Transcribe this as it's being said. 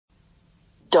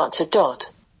...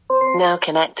 Now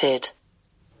connected.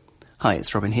 Hi,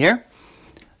 it's Robin here.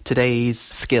 Today's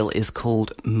skill is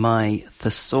called My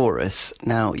Thesaurus.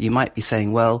 Now, you might be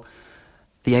saying, well,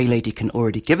 the A-lady can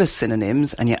already give us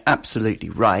synonyms, and you're absolutely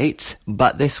right,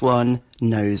 but this one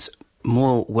knows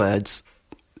more words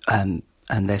and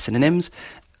their synonyms,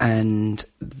 and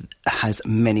has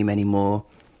many, many more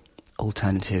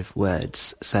alternative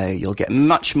words. So you'll get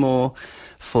much more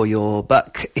for your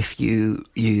buck if you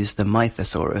use the My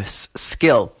Thesaurus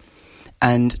skill.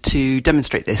 And to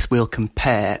demonstrate this, we'll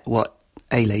compare what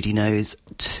A-lady knows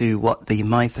to what the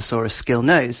My Thesaurus skill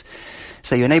knows.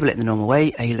 So you enable it in the normal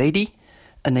way. A-lady,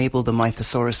 enable the My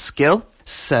Thesaurus skill.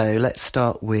 So let's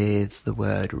start with the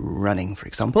word running, for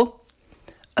example.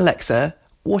 Alexa,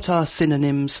 what are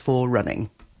synonyms for running?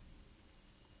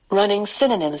 Running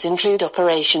synonyms include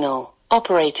operational,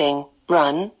 operating,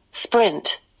 run,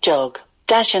 sprint, jog,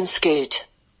 dash and scoot.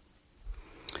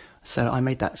 So I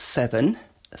made that 7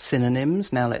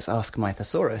 synonyms. Now let's ask My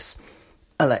Thesaurus.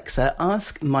 Alexa,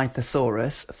 ask My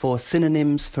Thesaurus for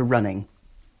synonyms for running.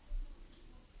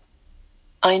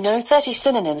 I know 30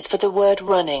 synonyms for the word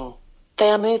running. They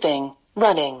are moving,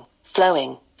 running,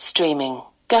 flowing, streaming,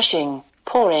 gushing,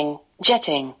 pouring,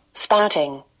 jetting,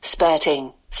 spouting,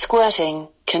 spurting, squirting,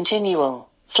 continual,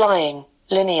 flying,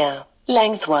 linear,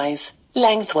 lengthwise,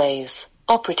 lengthways,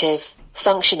 operative,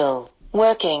 functional,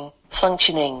 working,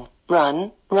 functioning,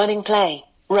 run, running play,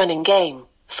 running game,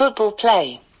 football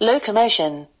play,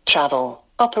 locomotion, travel,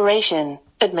 operation,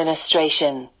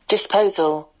 administration,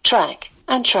 disposal, track,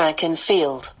 and track and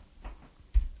field.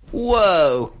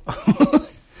 Whoa!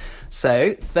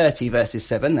 So, 30 versus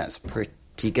 7, that's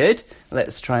pretty good.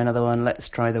 Let's try another one. Let's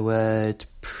try the word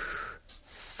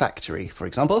factory, for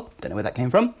example. Don't know where that came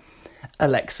from.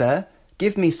 Alexa,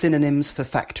 give me synonyms for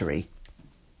factory.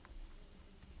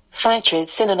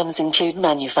 Factory's synonyms include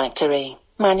manufactory,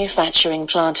 manufacturing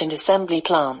plant and assembly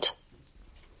plant.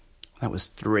 That was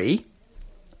 3.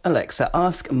 Alexa,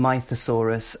 ask My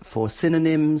Thesaurus for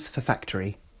synonyms for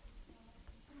factory.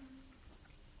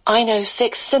 I know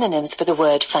 6 synonyms for the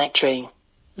word factory.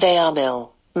 They are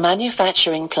mill,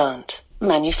 manufacturing plant,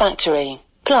 manufactory,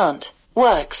 plant,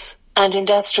 works, and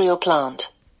industrial plant.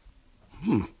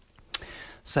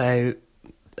 So,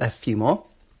 a few more.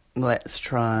 Let's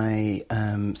try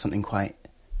something quite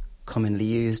commonly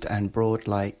used and broad,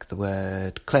 like the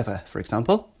word clever, for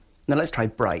example. Now let's try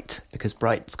bright, because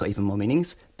bright's got even more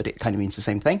meanings, but it kind of means the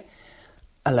same thing.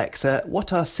 Alexa,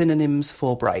 what are synonyms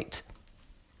for bright?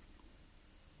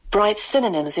 Bright's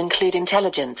synonyms include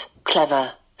intelligent,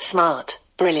 clever, smart,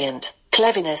 brilliant,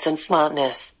 cleverness and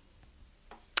smartness.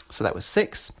 So that was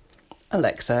 6.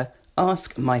 Alexa,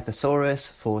 ask My Thesaurus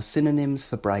for synonyms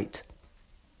for bright.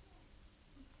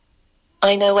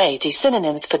 I know 80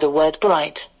 synonyms for the word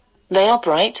bright. They are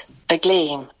bright, a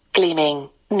gleam, gleaming,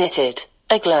 knitted,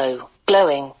 aglow,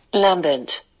 glowing,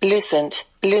 lambent, lucent,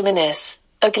 luminous,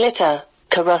 a glitter,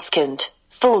 coruscant,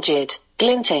 fulgid,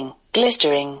 glinting,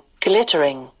 glistering,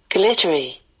 glittering,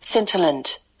 glittery,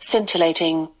 scintillant,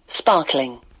 scintillating,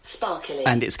 sparkling, sparkling.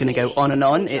 And it's going to go on and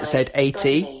on. It said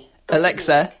 80.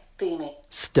 Alexa,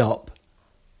 stop.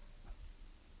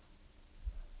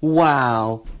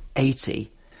 Wow,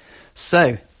 80.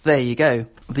 So, there you go.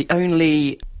 The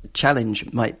only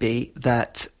challenge might be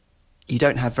that you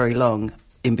don't have very long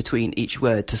in between each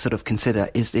word to sort of consider,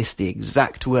 is this the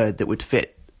exact word that would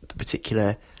fit the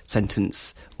particular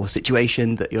sentence or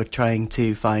situation that you're trying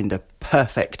to find a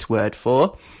perfect word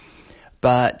for?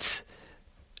 But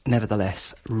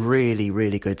nevertheless, really,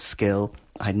 really good skill.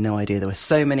 I had no idea there were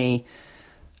so many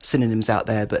synonyms out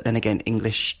there, but then again,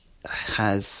 English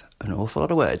has an awful lot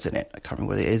of words in it. I can't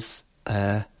remember what it is.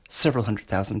 Several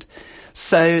 100,000.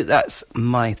 So that's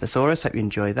My Thesaurus. Hope you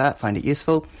enjoy that, find it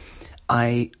useful.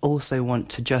 I also want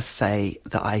to just say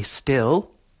that I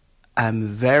still am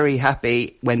very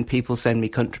happy when people send me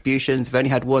contributions. I've only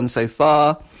had one so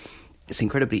far. It's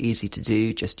incredibly easy to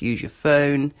do. Just use your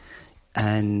phone,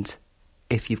 and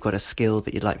if you've got a skill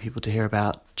that you'd like people to hear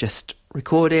about, just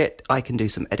record it. I can do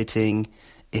some editing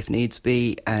if needs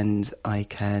be, and I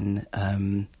can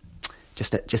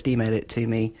just email it to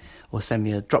me or send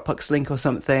me a Dropbox link or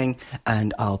something,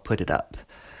 and I'll put it up.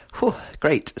 Whew,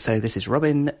 great. So this is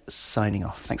Robin signing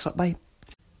off. Thanks a lot. Bye.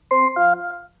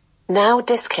 Now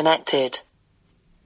disconnected.